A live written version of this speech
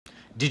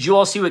Did you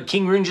all see what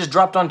Kingroon just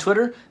dropped on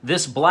Twitter?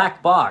 This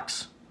black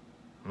box.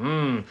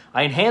 I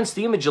enhanced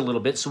the image a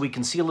little bit so we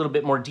can see a little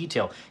bit more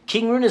detail.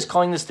 Kingroon is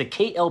calling this the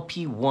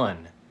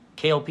KLP1.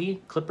 KLP,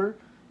 Clipper.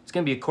 It's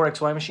going to be a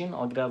CoreXY machine.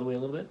 I'll get out of the way a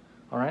little bit.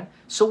 All right.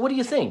 So what do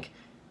you think?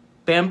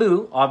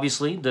 Bamboo,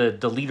 obviously,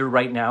 the leader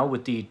right now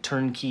with the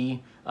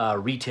turnkey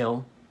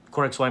retail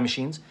CoreXY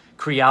machines.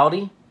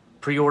 Creality,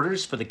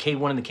 pre-orders for the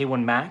K1 and the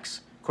K1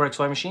 Max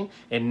CoreXY machine.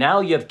 And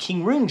now you have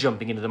Kingroon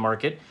jumping into the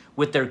market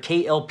with their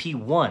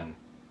KLP1.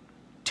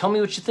 Tell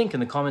me what you think in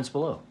the comments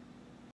below.